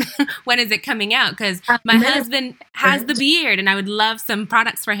 when is it coming out? Because my husband has the beard and I would love some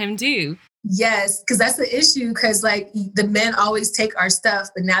products for him too. Yes, because that's the issue. Because like the men always take our stuff,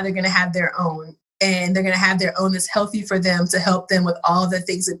 but now they're going to have their own. And they're going to have their own that's healthy for them to help them with all the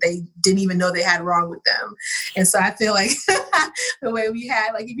things that they didn't even know they had wrong with them. And so I feel like the way we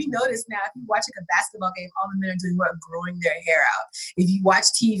had, like, if you notice now, if you watch like a basketball game, all the men are doing what? Growing their hair out. If you watch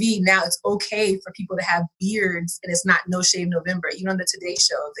TV now, it's okay for people to have beards and it's not No Shave November. Even on the Today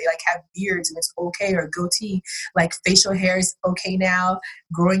Show, they like have beards and it's okay, or goatee. Like facial hair is okay now.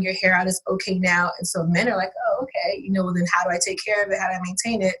 Growing your hair out is okay now. And so men are like, oh, okay, well, then how do I take care of it? How do I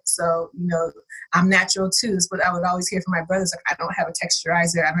maintain it? So, I'm natural too. That's what I would always hear from my brothers. Like, I don't have a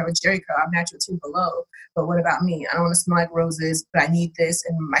texturizer. I don't have a Jheri curl. I'm natural too below. But what about me? I don't want to smell like roses, but I need this.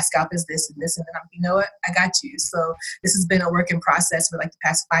 And my scalp is this and this. And then you know what? I got you. So this has been a work in process for like the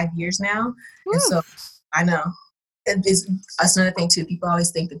past 5 years now. Woo. And so I know that's another thing too. People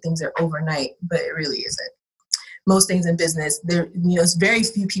always think that things are overnight, but it really isn't. Most things in business, it's very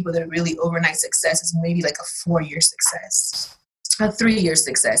few people that are really overnight success. It's maybe like a 4-year success, a 3-year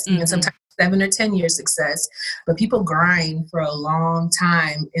success, even sometimes 7 or 10 year success. But people grind for a long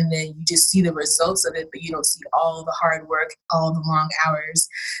time, and then you just see the results of it, but you don't see all the hard work, all the long hours.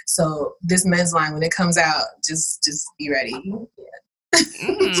 So this men's line, when it comes out, just be ready.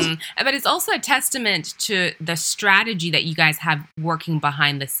 Yeah. But it's also a testament to the strategy that you guys have working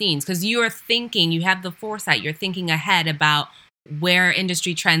behind the scenes, because you have the foresight, you're thinking ahead about where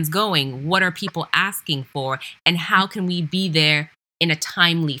industry trends going, what are people asking for, and how can we be there in a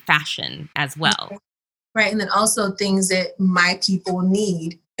timely fashion as well. Right. And then also things that my people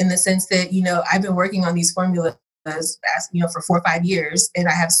need, in the sense that, I've been working on these formulas, for 4 or 5 years, and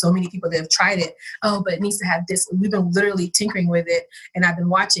I have so many people that have tried it. Oh, but it needs to have this. We've been literally tinkering with it, and I've been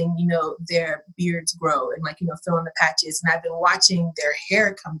watching, their beards grow and fill in the patches, and I've been watching their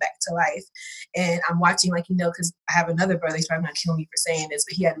hair come back to life. And I'm watching, because I have another brother, he's probably not killing me for saying this,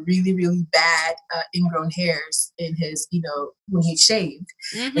 but he had really, really bad ingrown hairs in his, when he shaved.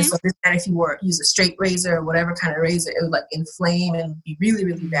 And so it doesn't matter if you use a straight razor or whatever kind of razor, it would like inflame and be really,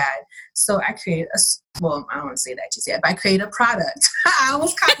 really bad. So I created I don't want to say that just yet, but I created a product. I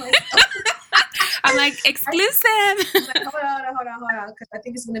almost caught myself. I'm like, exclusive. Hold on. Because I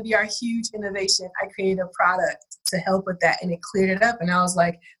think it's going to be our huge innovation. I created a product to help with that, and it cleared it up. And I was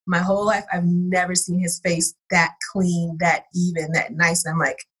like, my whole life, I've never seen his face that clean, that even, that nice. And I'm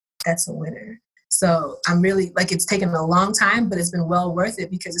like, that's a winner. So I'm really it's taken a long time, but it's been well worth it,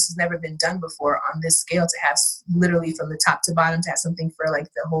 because this has never been done before on this scale, to have literally from the top to bottom, to have something for like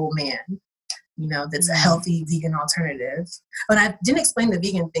the whole man. That's a healthy vegan alternative. But I didn't explain the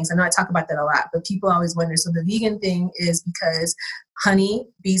vegan things. I know I talk about that a lot, but people always wonder. So the vegan thing is because honey,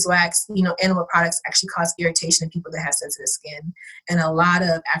 beeswax, animal products actually cause irritation in people that have sensitive skin. And a lot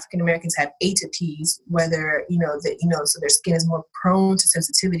of African Americans have atopes, whether, so their skin is more prone to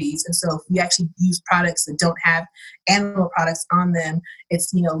sensitivities. And so if we actually use products that don't have animal products on them,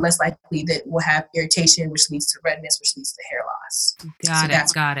 it's, less likely that we'll have irritation, which leads to redness, which leads to hair loss.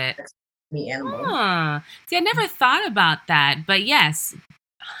 Got it. The animal. See, I never thought about that, but yes,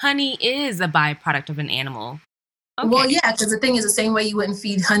 honey is a byproduct of an animal. Okay. Well, yeah, because the thing is, the same way you wouldn't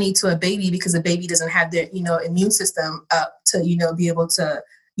feed honey to a baby, because a baby doesn't have their, immune system up to, be able to,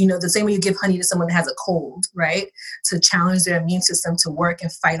 the same way you give honey to someone that has a cold, right? To challenge their immune system to work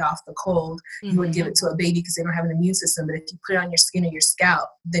and fight off the cold. You would give it to a baby because they don't have an immune system. But if you put it on your skin or your scalp,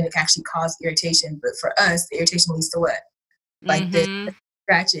 then it can actually cause irritation. But for us, the irritation leads to what? Like this.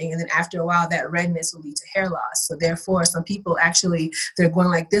 Scratching, and then after a while that redness will lead to hair loss. So therefore, some people actually, they're going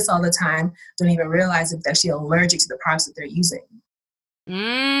like this all the time, don't even realize if they're actually allergic to the products that they're using.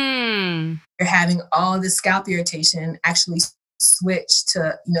 They're having all this scalp irritation, actually switch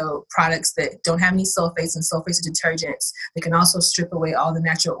to products that don't have any sulfates, and sulfates are detergents. They can also strip away all the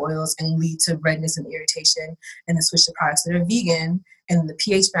natural oils and lead to redness and irritation, and then switch to products that are vegan. And the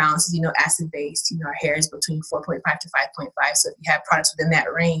pH balance is, acid-based. Our hair is between 4.5 to 5.5. So if you have products within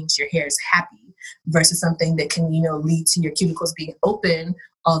that range, your hair is happy, versus something that can, lead to your cuticles being open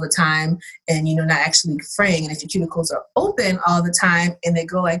all the time and, not actually fraying. And if your cuticles are open all the time and they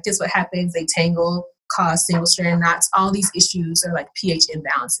go like this, what happens? They tangle, cause single strand knots. All these issues are like pH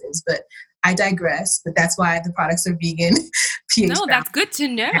imbalances. But I digress, but that's why the products are vegan. pH no, that's good to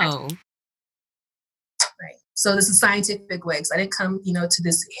know. Right. So this is scientific way. So I didn't come, to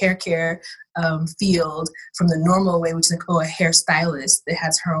this hair care field from the normal way, which is like, a hairstylist that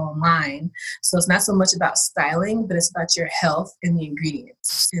has her own line. So it's not so much about styling, but it's about your health and the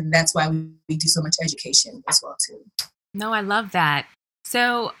ingredients. And that's why we do so much education as well, too. No, I love that.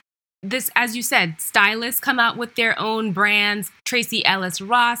 So this, as you said, stylists come out with their own brands. Tracee Ellis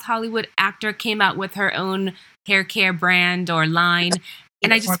Ross, Hollywood actor, came out with her own hair care brand or line.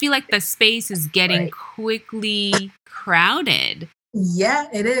 And I just feel like the space is getting quickly crowded. Yeah,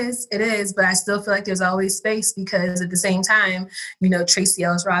 it is. It is. But I still feel like there's always space because at the same time, Tracee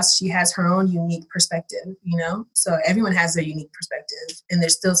Ellis Ross, she has her own unique perspective, so everyone has their unique perspective and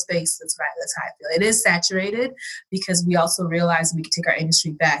there's still space. That's right. That's how I feel. It is saturated because we also realize we can take our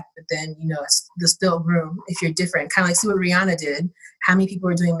industry back, but then, there's still room if you're different. Kind of like see what Rihanna did. How many people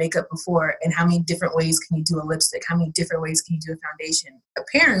were doing makeup before and how many different ways can you do a lipstick? How many different ways can you do a foundation?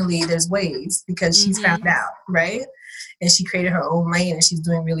 Apparently there's ways because she's found out, right? And she created her own lane and she's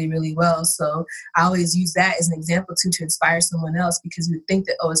doing really, really well. So I always use that as an example too, to inspire someone else because you would think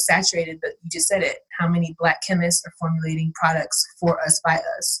that, it's saturated, but you just said it. How many Black chemists are formulating products for us, by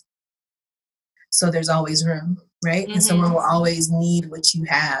us? So there's always room, right? Mm-hmm. And someone will always need what you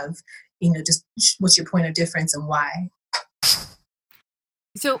have, just what's your point of difference and why?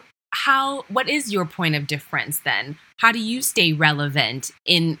 So what is your point of difference then? How do you stay relevant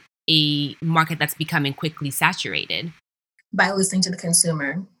in a market that's becoming quickly saturated? By listening to the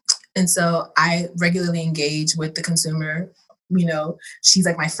consumer. And so I regularly engage with the consumer. She's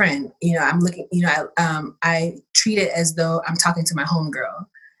like my friend. I'm looking, I treat it as though I'm talking to my homegirl.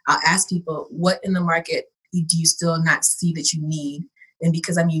 I'll ask people, what in the market do you still not see that you need? And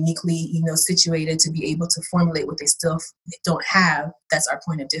because I'm uniquely, situated to be able to formulate what they still don't have, that's our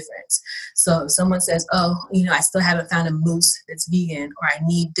point of difference. So if someone says, I still haven't found a mousse that's vegan, or I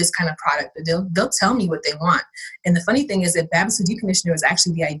need this kind of product, they'll tell me what they want. And the funny thing is that Babasu Deep Conditioner was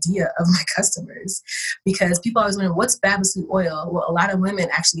actually the idea of my customers, because people always wonder, what's Babasu oil? Well, a lot of women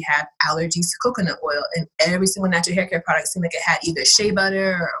actually have allergies to coconut oil, and every single natural hair care product seemed like it had either shea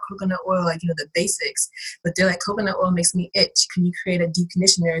butter or coconut oil, like, the basics. But they're like, coconut oil makes me itch. Can you create a deep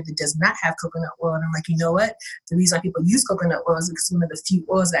conditioner that does not have coconut oil? And I'm like, you know what? The reason why people use coconut oil is because one of the few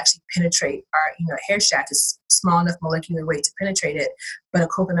oils that actually penetrate our, hair shaft is small enough molecular weight to penetrate it. But a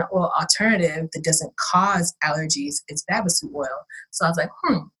coconut oil alternative that doesn't cause allergies is Babasu oil. So I was like,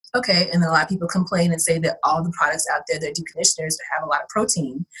 okay. And then a lot of people complain and say that all the products out there, they're deep conditioners that have a lot of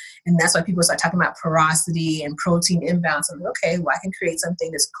protein. And that's why people start talking about porosity and protein imbalance. I'm like, okay, well, I can create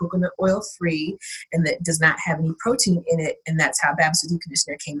something that's coconut oil free and that does not have any protein in it. And that's how Babasu Deep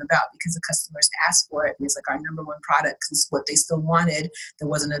Conditioner came about, because the customers asked for it. And it's like our number one product because it's what they still wanted that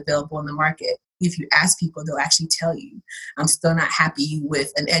wasn't available in the market. If you ask people, they'll actually tell you, I'm still not happy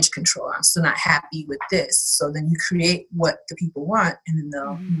with an edge control. I'm still not happy with this. So then you create what the people want and then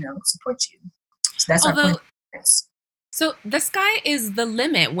they'll, support you. So that's our point. So the sky is the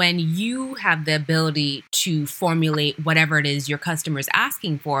limit when you have the ability to formulate whatever it is your customer is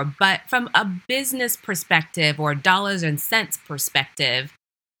asking for. But from a business perspective or dollars and cents perspective,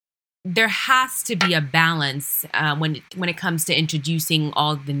 there has to be a balance when it comes to introducing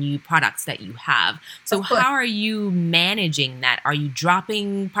all the new products that you have. So how are you managing that? Are you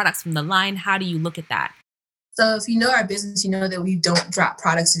dropping products from the line? How do you look at that? So if you know our business, you know that we don't drop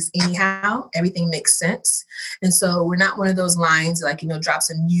products just anyhow. Everything makes sense. And so we're not one of those lines like, drops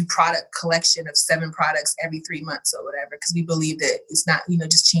a new product collection of 7 products every 3 months or whatever, because we believe that it's not,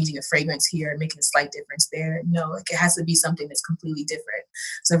 just changing a fragrance here and making a slight difference there. No, it has to be something that's completely different.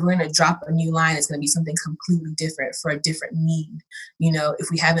 So if we're going to drop a new line, it's going to be something completely different for a different need. If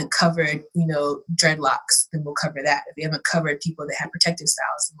we haven't covered, dreadlocks, then we'll cover that. If we haven't covered people that have protective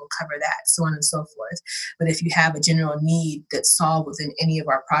styles, then we'll cover that, so on and so forth. But if you have a general need that's solved within any of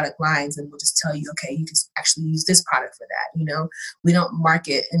our product lines, and we'll just tell you, okay, you can actually use this product for that. We don't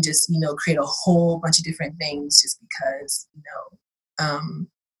market and just, create a whole bunch of different things just because,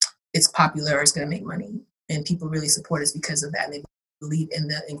 it's popular or it's going to make money. And people really support us because of that. And they believe in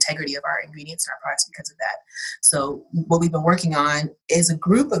the integrity of our ingredients and our products because of that. So what we've been working on is a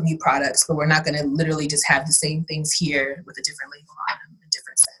group of new products, but we're not going to literally just have the same things here with a different label on them, a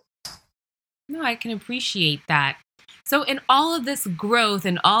different scent. No, I can appreciate that. So in all of this growth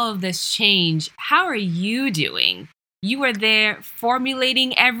and all of this change, how are you doing? You are there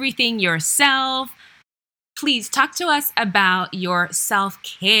formulating everything yourself, please talk to us about your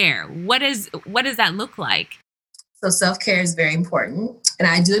self-care. What does that look like? So self-care is very important. And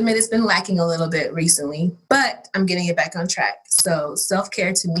I do admit it's been lacking a little bit recently, but I'm getting it back on track. So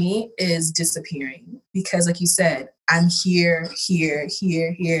self-care to me is disappearing because like you said, I'm here, here,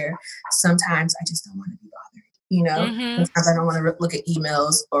 here, here. Sometimes I just don't want to be bothered. Mm-hmm. Sometimes I don't want to look at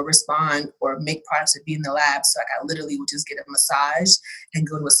emails or respond or make products or be in the lab. So like I literally would just get a massage and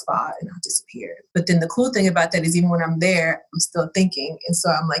go to a spa and I'll disappear. But then the cool thing about that is even when I'm there, I'm still thinking. And so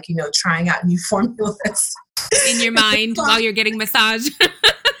I'm like, trying out new formulas. In your mind while you're getting massage.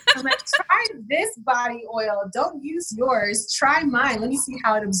 I'm like, try this body oil. Don't use yours. Try mine. Let me see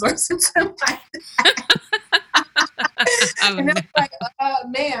how it absorbs into my and I'm like,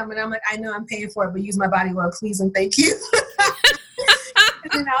 ma'am. And I'm like, I know I'm paying for it, but use my body oil, please and thank you.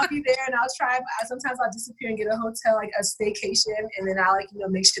 And then I'll be there and I'll try. Sometimes I'll disappear and get a hotel, like a staycation. And then I'll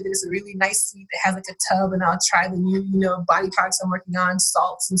make sure that it's a really nice suite that has like a tub. And I'll try the new, body products I'm working on,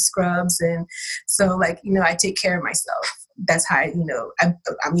 salts and scrubs. And so I take care of myself. That's how,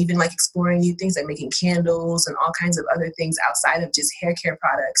 I'm even like exploring new things, like making candles and all kinds of other things outside of just hair care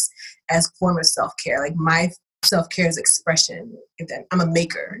products as a form of self-care. Like my self-care is expression. I'm a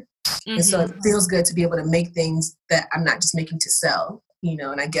maker. Mm-hmm. And so it feels good to be able to make things that I'm not just making to sell,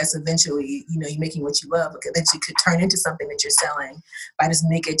 and I guess eventually, you're making what you love, but that you could turn into something that you're selling by just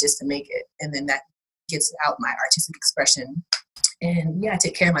make it just to make it. And then that gets out my artistic expression. And I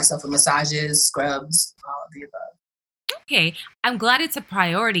take care of myself with massages, scrubs, all of the above. Okay. I'm glad it's a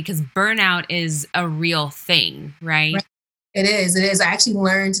priority because burnout is a real thing, right? It is. I actually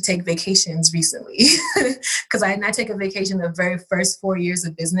learned to take vacations recently because I did not take a vacation the very first 4 years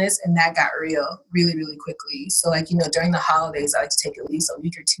of business, and that got real really, really quickly. So during the holidays, I like to take at least a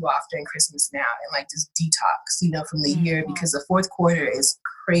week or two off during Christmas now and like just detox, from the year because the fourth quarter is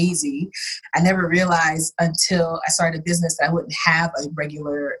crazy. I never realized until I started a business that I wouldn't have a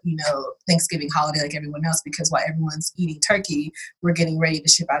regular, Thanksgiving holiday like everyone else because while everyone's eating turkey, we're getting ready to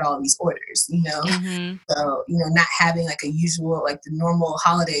ship out all these orders, Mm-hmm. So, not having like a usual, like the normal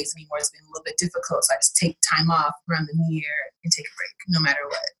holidays anymore has been a little bit difficult. So I just take time off around the new year and take a break no matter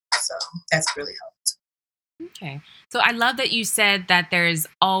what. So that's really helped. Okay. So I love that you said that there's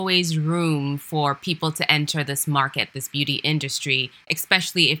always room for people to enter this market, this beauty industry,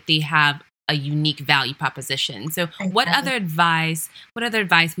 especially if they have a unique value proposition. So what other advice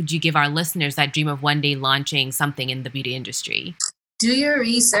would you give our listeners that dream of one day launching something in the beauty industry? Do your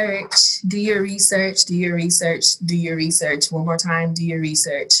research. Do your research. Do your research. Do your research. One more time, do your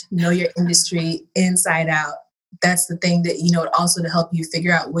research. Know your industry inside out. That's the thing that, also to help you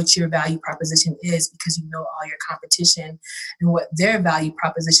figure out what your value proposition is because you know all your competition and what their value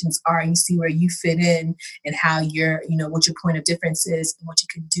propositions are. You see where you fit in and how what your point of difference is and what you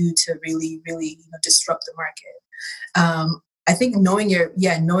can do to really, really, disrupt the market. I think knowing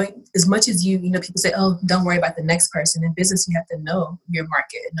as much as people say, oh, don't worry about the next person. In business, you have to know your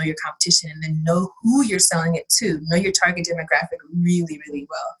market, know your competition, and then know who you're selling it to. Know your target demographic really, really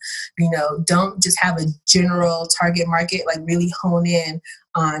well. Don't just have a general target market, like really hone in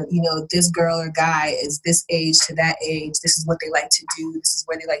on, this girl or guy is this age to that age. This is what they like to do. This is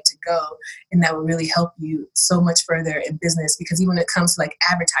where they like to go. And that will really help you so much further in business because even when it comes to like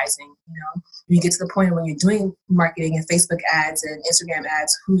advertising, when you get to the point when you're doing marketing and Facebook ads and Instagram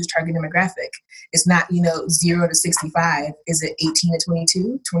ads, who's your target demographic? It's not, 0 to 65. Is it 18 to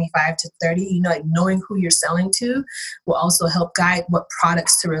 22, 25 to 30? Knowing who you're selling to will also help guide what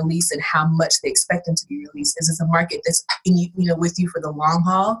products to release and how much they expect them to be released. Is this a market that's with you for the long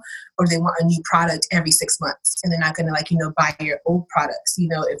haul, or they want a new product every 6 months and they're not going to buy your old products,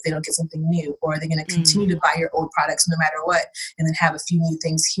 if they don't get something new, or they're going to continue to buy your old products no matter what and then have a few new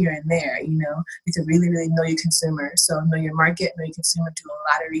things here and there. You have to really, really know your consumer. So know your market, know your consumer, do a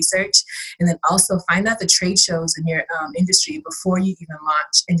lot of research, and then also find out the trade shows in your industry before you even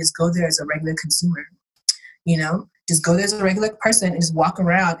launch and just go there as a regular consumer. Just go there as a regular person and just walk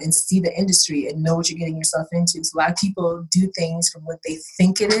around and see the industry and know what you're getting yourself into. So a lot of people do things from what they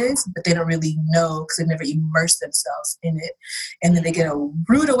think it is, but they don't really know because they've never immersed themselves in it. And then they get a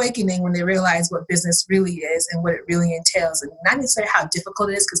rude awakening when they realize what business really is and what it really entails. And not necessarily how difficult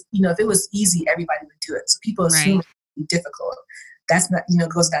it is because, if it was easy, everybody would do it. So people assume it would be difficult. That's not,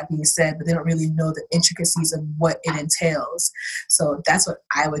 goes without being said, but they don't really know the intricacies of what it entails. So that's what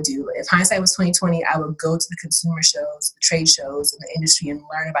I would do. If hindsight was 2020, I would go to the consumer shows, the trade shows in the industry and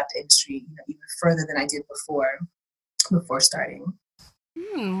learn about the industry even further than I did before starting.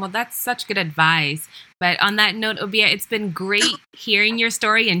 Well, that's such good advice. But on that note, Obeah, it's been great hearing your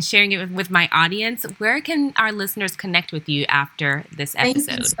story and sharing it with my audience. Where can our listeners connect with you after this episode?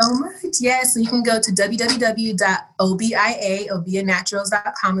 Thank you so much. Yes, so you can go to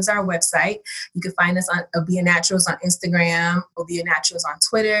www.obeahnaturals.com is our website. You can find us on Obeah Naturals on Instagram, Obeah Naturals on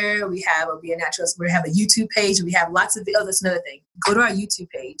Twitter. We have Obeah Naturals. We have a YouTube page. We have lots of videos. That's another thing. Go to our YouTube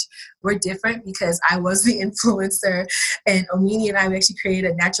page. We're different because I was the influencer, and Omini and I actually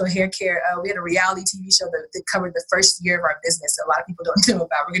created a natural hair care. We had a reality TV show that covered the first year of our business that a lot of people don't know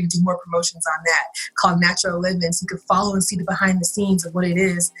about. We're going to do more promotions on that called Natural Living. So you can follow and see the behind the scenes of what it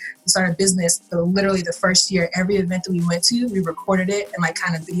is to start a business. So literally the first year, every event that we went to, we recorded it and like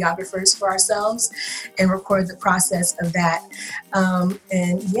kind of videographers for ourselves and recorded the process of that. And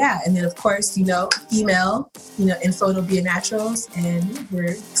then of course, email, info@obeahnaturals, and we're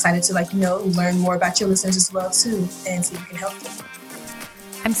excited to learn more about your listeners as well too, and see if we can help them.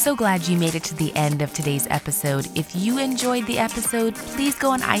 I'm so glad you made it to the end of today's episode. If you enjoyed the episode, please go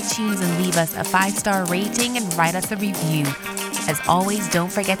on iTunes and leave us a 5-star rating and write us a review. As always,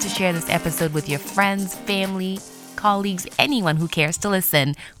 don't forget to share this episode with your friends, family, colleagues, anyone who cares to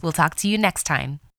listen. We'll talk to you next time.